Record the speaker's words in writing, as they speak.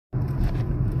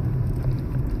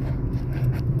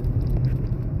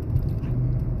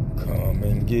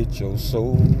get your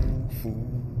soul food.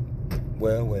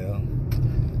 Well,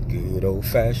 good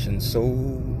old-fashioned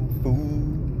soul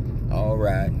food.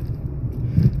 Alright.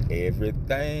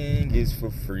 Everything is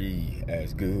for free,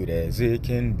 as good as it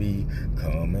can be.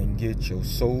 Come and get your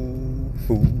soul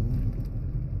food.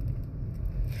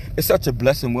 It's such a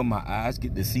blessing when my eyes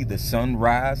get to see the sun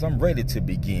rise. I'm ready to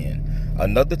begin.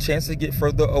 Another chance to get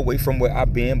further away from where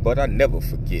I've been, but I never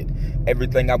forget.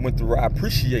 Everything I went through, I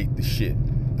appreciate the shit.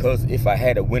 Cause if I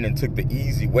had a win and took the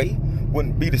easy way,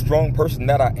 wouldn't be the strong person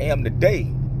that I am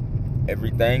today.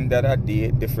 Everything that I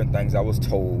did, different things I was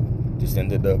told, just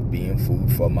ended up being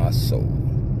food for my soul.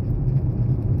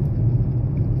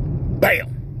 Bam!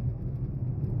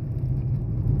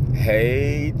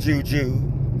 Hey, Juju.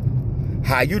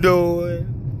 How you doing?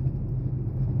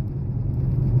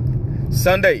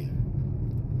 Sunday.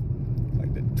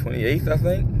 Like the 28th, I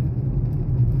think.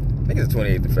 I think it's the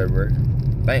 28th of February.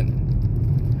 I think.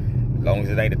 As long as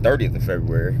it ain't the 30th of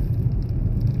February.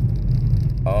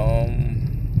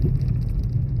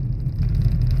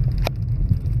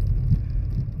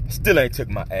 Still ain't took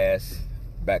my ass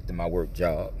back to my work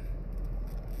job.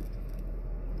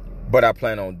 But I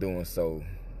plan on doing so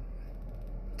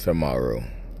tomorrow.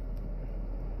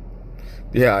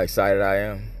 Yeah, how excited I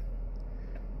am.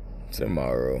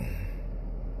 Tomorrow.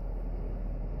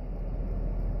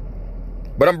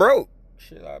 But I'm broke.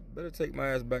 Shit, I better take my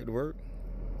ass back to work.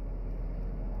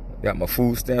 Got my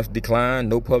food stamps declined,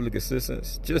 no public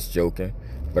assistance. Just joking.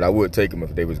 But I would take them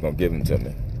if they was going to give them to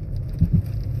me.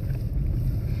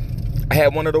 I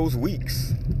had one of those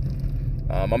weeks.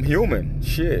 I'm human.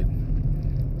 Shit.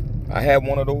 I had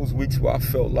one of those weeks where I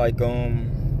felt like,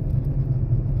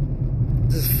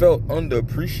 just felt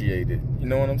underappreciated. You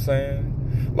know what I'm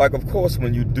saying? Like, of course,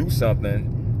 when you do something,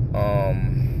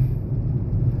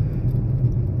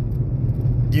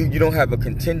 you don't have a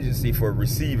contingency for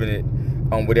receiving it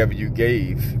on whatever you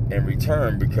gave in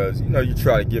return, because, you know, you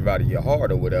try to give out of your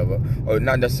heart or whatever, or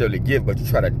not necessarily give, but you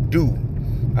try to do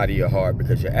out of your heart,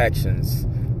 because your actions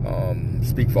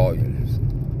speak volumes.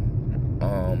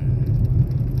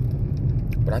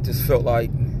 But I just felt like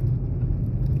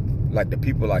the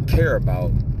people I care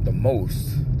about the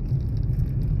most,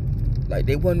 like,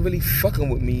 they wasn't really fucking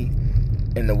with me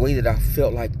in the way that I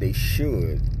felt like they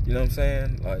should. You know what I'm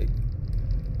saying? Like,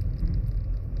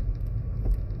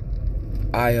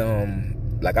 I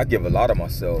give a lot of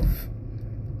myself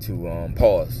to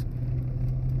pause.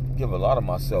 Give a lot of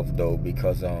myself though,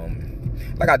 because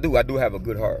I do have a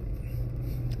good heart.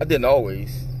 I didn't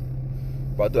always,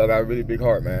 but I got a really big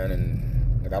heart, man,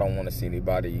 and like, I don't want to see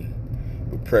anybody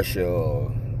with pressure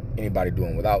or anybody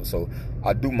doing without. So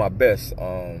I do my best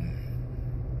to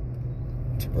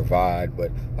provide.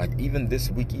 But like, even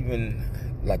this week, even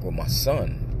like with my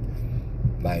son,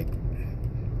 like,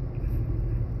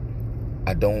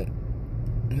 I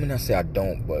mean, I say I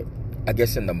don't, but I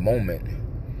guess in the moment,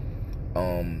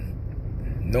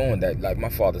 knowing that, like, my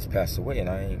father's passed away, and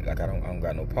I don't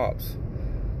got no pops.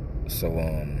 So,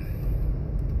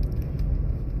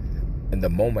 in the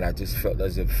moment, I just felt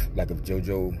as if, like, if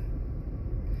JoJo,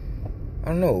 I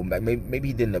don't know, like, maybe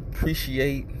he didn't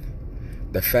appreciate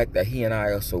the fact that he and I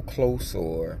are so close,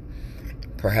 or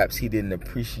perhaps he didn't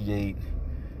appreciate,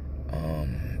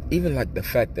 even, like, the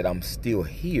fact that I'm still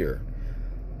here.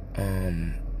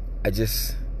 I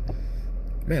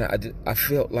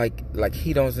felt like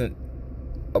he doesn't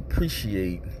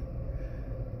appreciate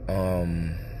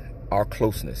our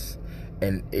closeness,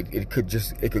 and it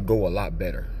could go a lot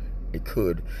better. It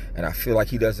could, and I feel like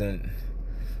he doesn't.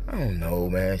 I don't know,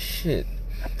 man. Shit,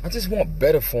 I just want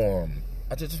better for him.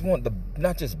 I just want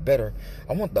not just better.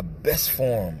 I want the best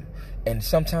for him. And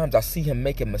sometimes I see him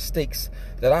making mistakes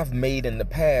that I've made in the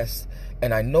past,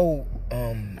 and I know.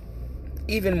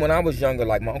 Even when I was younger,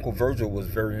 like, my Uncle Virgil was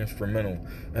very instrumental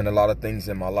in a lot of things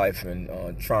in my life, and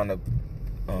trying to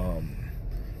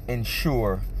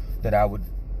ensure that I would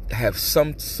have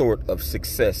some sort of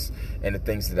success in the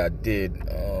things that I did.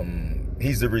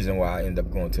 He's the reason why I ended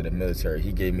up going to the military.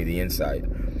 He gave me the insight.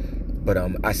 But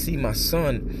I see my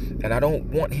son, and I don't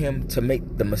want him to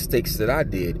make the mistakes that I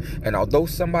did. And although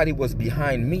somebody was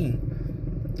behind me,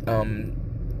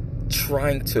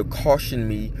 trying to caution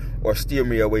me or steer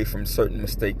me away from certain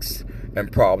mistakes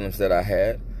and problems that I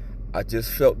had, I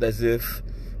just felt as if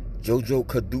JoJo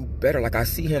could do better. Like, I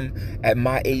see him at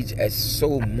my age as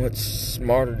so much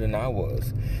smarter than I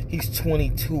was. He's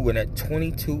 22, and at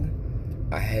 22,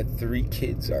 I had 3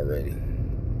 kids already.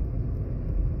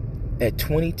 At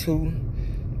 22,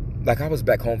 like, I was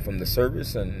back home from the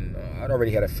service, and I'd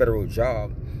already had a federal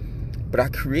job, but I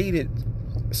created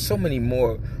so many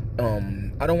more,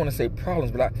 I don't want to say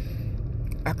problems, but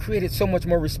I created so much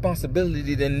more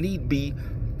responsibility than need be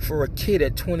for a kid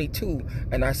at 22,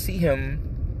 and I see him.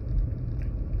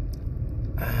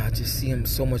 I just see him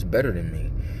so much better than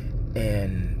me,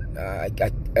 and I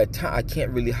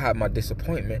can't really hide my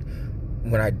disappointment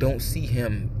when I don't see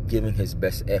him giving his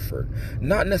best effort.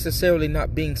 Not necessarily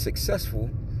not being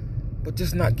successful, but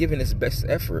just not giving his best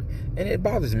effort, and it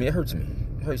bothers me. It hurts me.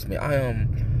 It hurts me. I'm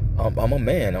a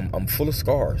man. I'm full of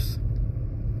scars.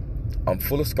 I'm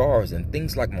full of scars, and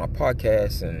things like my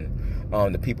podcast and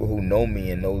the people who know me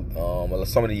and know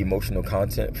some of the emotional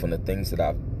content from the things that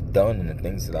I've done and the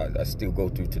things that I still go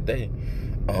through today.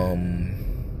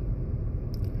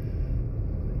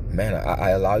 Man,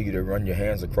 I allow you to run your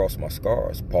hands across my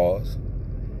scars. Pause.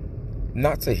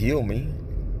 Not to heal me,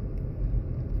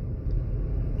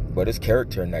 but it's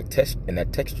character and that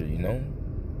texture, you know.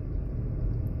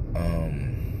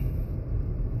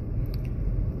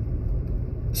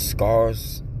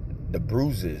 Scars, the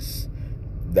bruises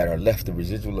that are left, the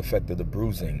residual effect of the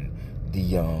bruising,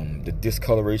 the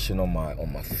discoloration on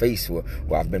my face where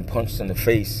I've been punched in the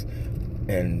face,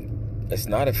 and it's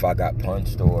not if I got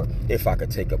punched or if I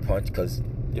could take a punch, because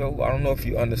I don't know if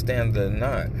you understand that or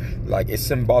not. Like, it's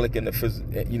symbolic in the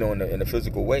in a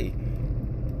physical way,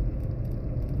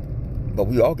 but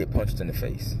we all get punched in the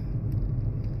face.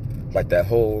 Like that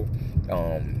whole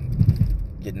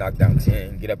get knocked down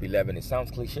 10, get up 11. It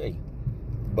sounds cliche,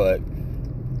 but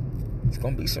it's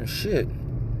gonna be some shit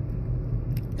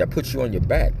that puts you on your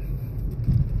back.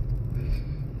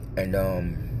 And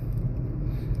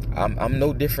I'm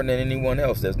no different than anyone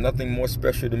else. There's nothing more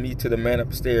special to me, to the man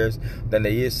upstairs, than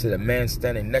there is to the man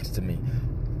standing next to me.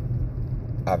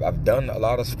 I've done a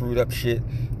lot of screwed up shit,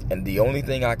 and the only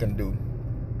thing I can do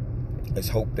is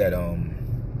hope that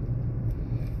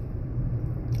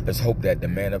the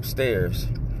man upstairs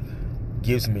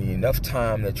gives me enough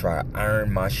time to try to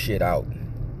iron my shit out.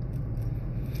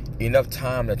 Enough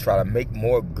time to try to make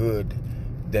more good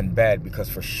than bad, because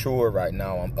for sure right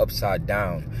now I'm upside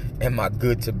down in my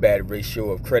good to bad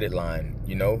ratio of credit line.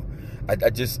 I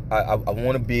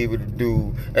want to be able to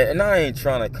do, and I ain't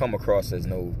trying to come across as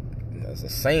a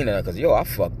saint, because I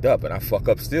fucked up, and I fuck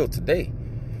up still today.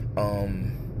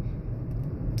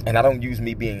 And I don't use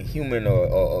me being human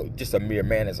or just a mere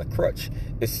man as a crutch.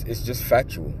 It's just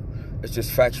factual. It's just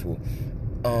factual.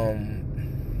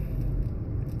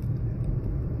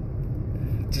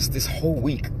 Just this whole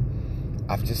week,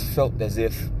 I've just felt as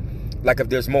if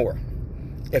there's more.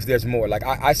 Like,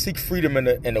 I seek freedom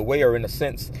in a way or in a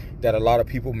sense that a lot of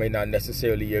people may not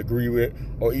necessarily agree with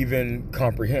or even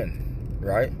comprehend,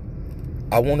 right?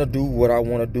 I want to do what I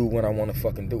want to do when I want to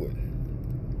fucking do it,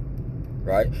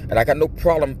 right? And I got no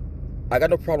problem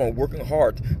working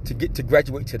hard to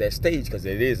graduate to that stage, because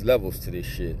it is levels to this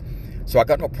shit. So I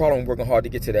got no problem working hard to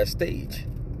get to that stage.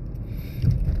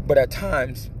 But at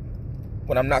times,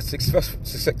 when I'm not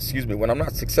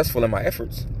successful in my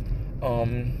efforts,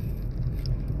 man,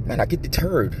 I get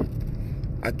deterred.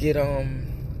 I get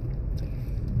I'm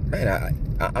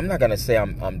not gonna say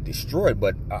I'm destroyed,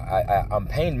 but I'm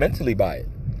pained mentally by it,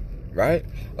 right?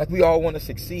 Like, we all want to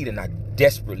succeed, and I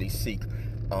desperately seek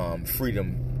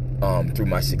freedom through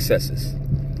my successes.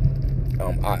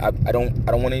 I don't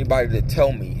want anybody to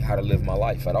tell me how to live my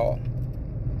life at all.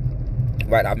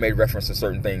 Right? I've made reference to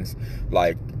certain things,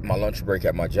 like my lunch break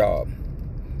at my job.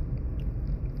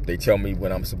 They tell me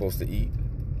when I'm supposed to eat.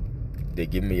 They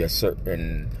give me a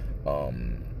certain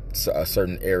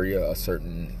area, a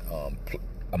certain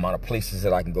amount of places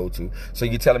that I can go to. So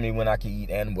you're telling me when I can eat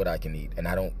and what I can eat, and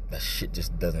that shit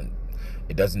just doesn't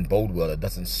bode well. It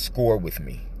doesn't score with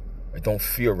me. It don't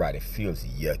feel right. It feels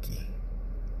yucky.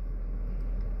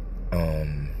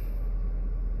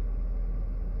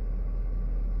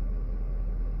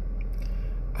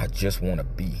 I just want to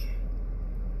be.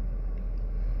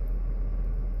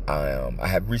 I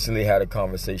have recently had a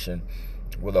conversation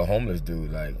with a homeless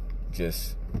dude, like,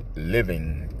 just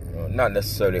living, not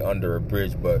necessarily under a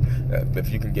bridge, but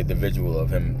if you can get the visual of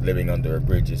him living under a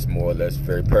bridge, it's more or less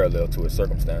very parallel to his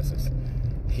circumstances.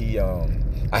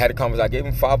 I had a conversation. I gave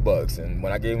him $5, and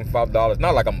when I gave him $5,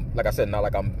 not like I'm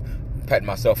patting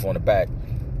myself on the back,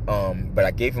 but I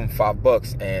gave him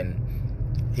 $5, and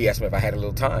he asked me if I had a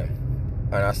little time,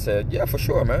 and I said, yeah, for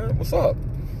sure, man. What's up?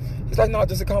 He's like, no,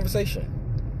 just a conversation.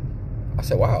 I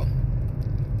said, wow.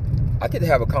 I get to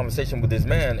have a conversation with this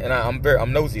man, and I'm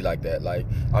nosy like that. Like,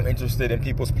 I'm interested in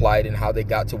people's plight and how they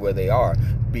got to where they are,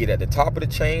 be it at the top of the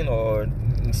chain or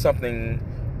something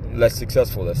less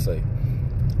successful, let's say.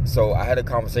 So I had a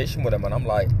conversation with him, and I'm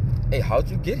like, hey, how'd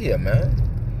you get here, man?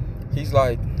 He's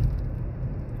like,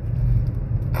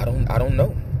 I don't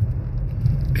know.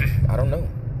 I don't know.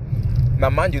 Now,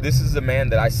 mind you, this is a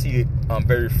man that I see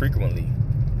very frequently,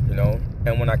 you know,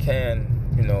 and when I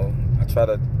can, you know, I try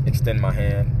to extend my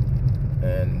hand,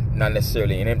 and not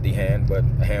necessarily an empty hand, but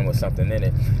a hand with something in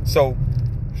it. So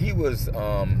he was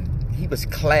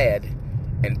clad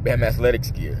in BAM Athletics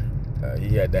gear.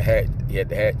 He had the hat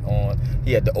on.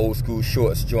 He had the old school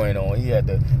shorts joint on. He had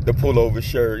the pullover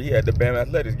shirt. He had the BAM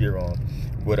Athletics gear on,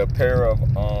 with a pair of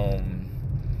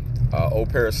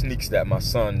old pair of sneaks that my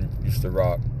son used to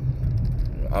rock.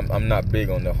 I'm not big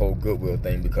on the whole Goodwill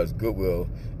thing, because Goodwill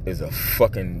is a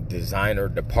fucking designer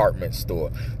department store.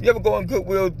 You ever go on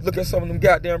Goodwill, look at some of them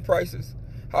goddamn prices?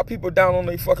 How people down on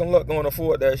their fucking luck going to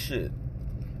afford that shit?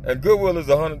 And Goodwill is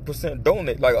 100%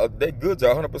 donate. Like, their goods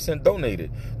are 100% donated.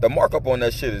 The markup on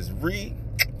that shit is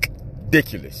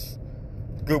ridiculous.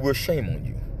 Goodwill, shame on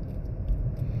you.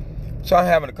 So I'm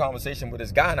having a conversation with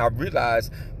this guy, and I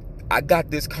realized I got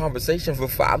this conversation for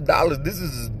 $5.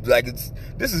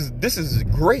 This is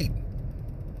great.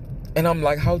 And I'm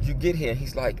like, how'd you get here? And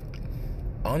he's like,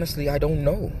 honestly, I don't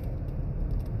know.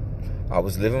 I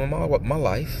was living my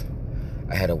life.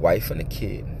 I had a wife and a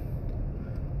kid.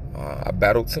 I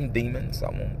battled some demons. I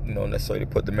won't, necessarily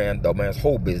put the man's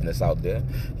whole business out there.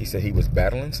 He said he was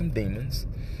battling some demons,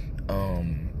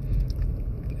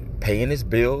 paying his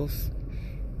bills,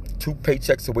 2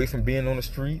 paychecks away from being on the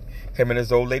street. Him and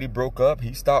his old lady broke up.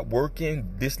 He stopped working.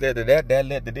 This led to that. That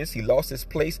led to this. He lost his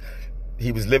place.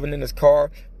 He was living in his car.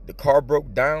 The car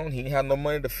broke down. He didn't have no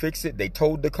money to fix it. They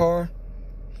towed the car.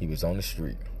 He was on the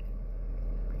street.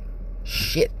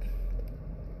 Shit.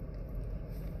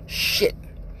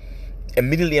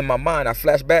 Immediately in my mind, I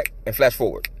flash back and flash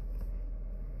forward.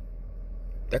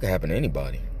 That could happen to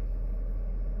anybody.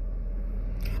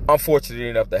 I'm fortunate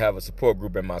enough to have a support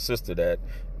group in my sister that,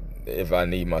 if I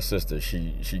need my sister,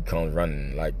 she comes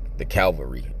running like the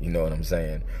cavalry. You know what I'm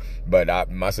saying? But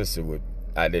my sister would.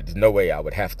 There's no way I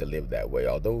would have to live that way.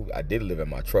 Although I did live in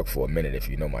my truck for a minute, if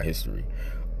you know my history.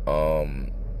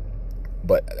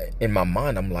 But in my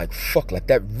mind, I'm like, fuck, like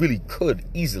that really could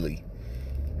easily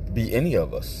be any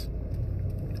of us.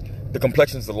 The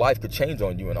complexions of life could change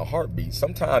on you in a heartbeat.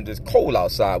 Sometimes it's cold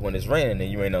outside when it's raining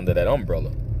and you ain't under that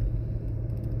umbrella.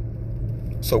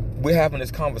 So we're having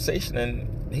this conversation, and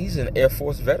he's an Air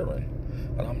Force veteran.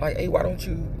 And I'm like, hey, why don't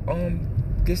you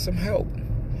get some help?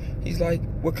 He's like,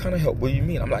 what kind of help? What do you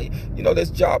mean? I'm like, there's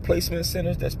job placement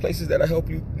centers. There's places that'll help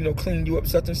you, clean you up,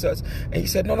 such and such. And he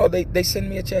said, no, they send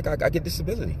me a check. I get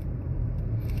disability.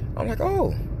 I'm like,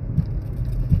 oh,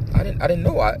 I didn't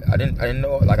know. I didn't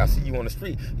know. Like, I see you on the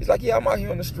street. He's like, yeah, I'm out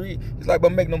here on the street. He's like,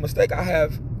 but make no mistake, I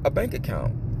have a bank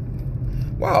account.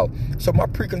 Wow. So my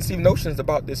preconceived notions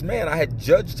about this man, I had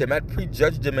prejudged him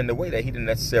in the way that he didn't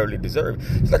necessarily deserve.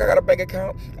 He's like, I got a bank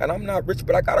account, and I'm not rich,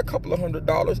 but I got a couple of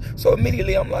 $100. So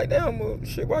immediately I'm like, damn, well,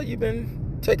 shit, why you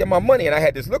been taking my money? And I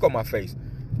had this look on my face.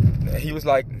 And he was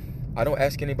like, I don't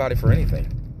ask anybody for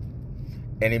anything.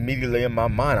 And immediately in my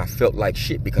mind, I felt like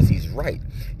shit, because he's right.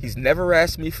 He's never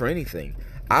asked me for anything.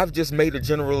 I've just made a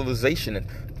generalization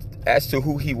as to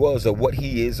who he was, or what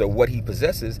he is, or what he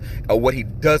possesses, or what he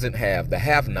doesn't have, the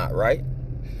have-not, right?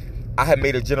 I had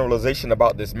made a generalization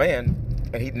about this man,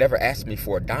 and he'd never asked me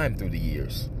for a dime through the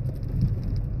years.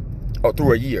 Or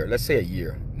through a year, let's say a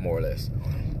year, more or less.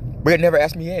 But he never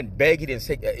asked me in, beg, he didn't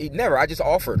say, he never, I just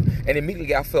offered. And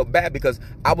immediately I felt bad, because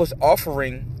I was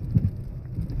offering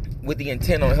with the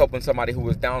intent on helping somebody who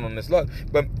was down on his luck.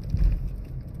 But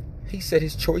he said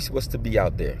his choice was to be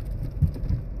out there.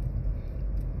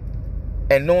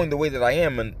 And knowing the way that I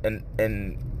am,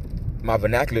 and my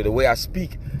vernacular, the way I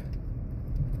speak,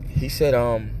 he said,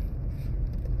 I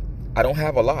don't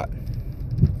have a lot.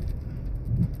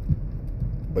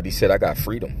 But he said, I got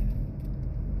freedom.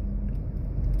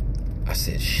 I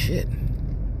said, shit.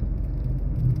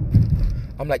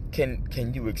 I'm like,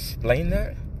 can you explain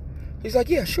that? He's like,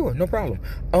 yeah, sure, no problem.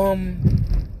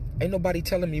 Ain't nobody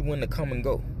telling me when to come and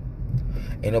go.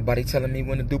 Ain't nobody telling me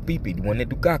when to do pee-pee, when to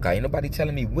do caca. Ain't nobody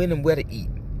telling me when and where to eat.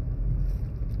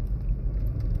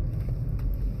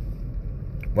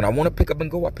 When I want to pick up and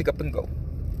go, I pick up and go.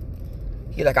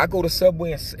 He like, I go to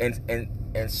Subway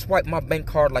and swipe my bank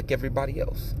card like everybody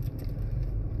else.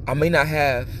 I may not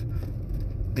have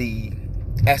the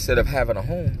asset of having a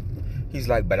home. He's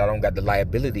like, but I don't got the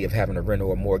liability of having a rent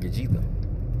or a mortgage either.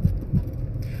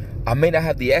 I may not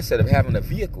have the asset of having a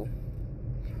vehicle,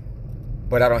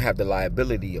 but I don't have the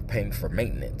liability of paying for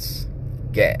maintenance,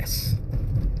 gas,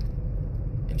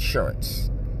 insurance,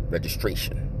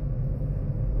 registration.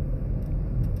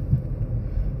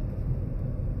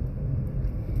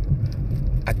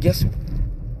 I guess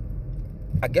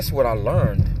what I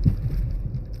learned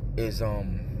is I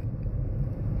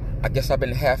guess I've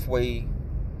been halfway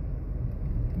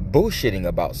bullshitting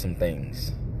about some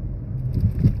things.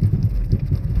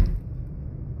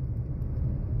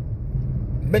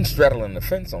 Been straddling the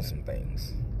fence on some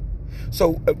things.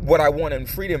 So what I want in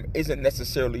freedom isn't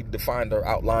necessarily defined or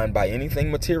outlined by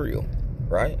anything material,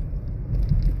 right?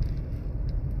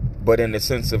 But in the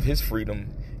sense of his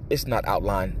freedom, it's not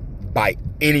outlined by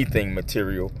anything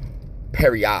material,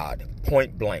 period,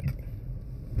 point blank,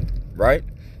 right?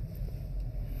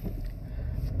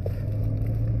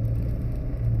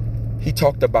 He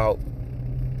talked about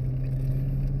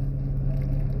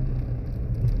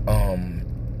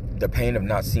the pain of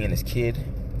not seeing his kid.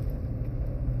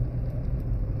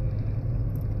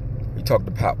 He talked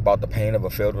about the pain of a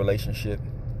failed relationship.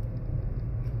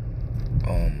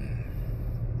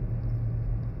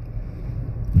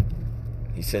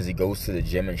 He says he goes to the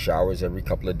gym and showers every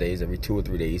couple of days. Every 2 or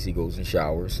 3 days he goes and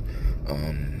showers.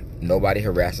 Nobody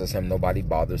harasses him. Nobody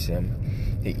bothers him.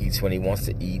 He eats when he wants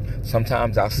to eat.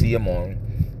 Sometimes I'll see him on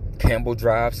Campbell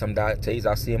Drive. Some days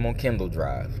I'll see him on Kendall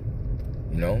Drive.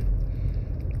 You know?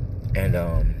 And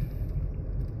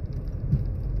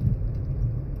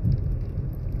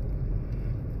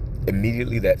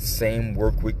immediately that same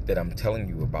work week that I'm telling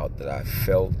you about, that I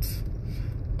felt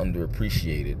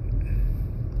underappreciated,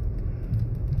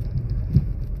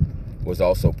 was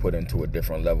also put into a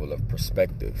different level of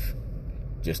perspective,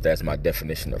 just as my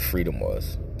definition of freedom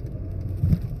was.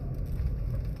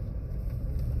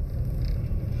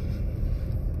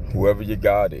 Whoever your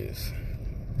God is,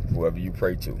 whoever you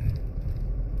pray to,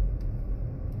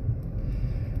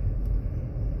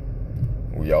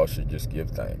 we all should just give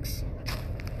thanks.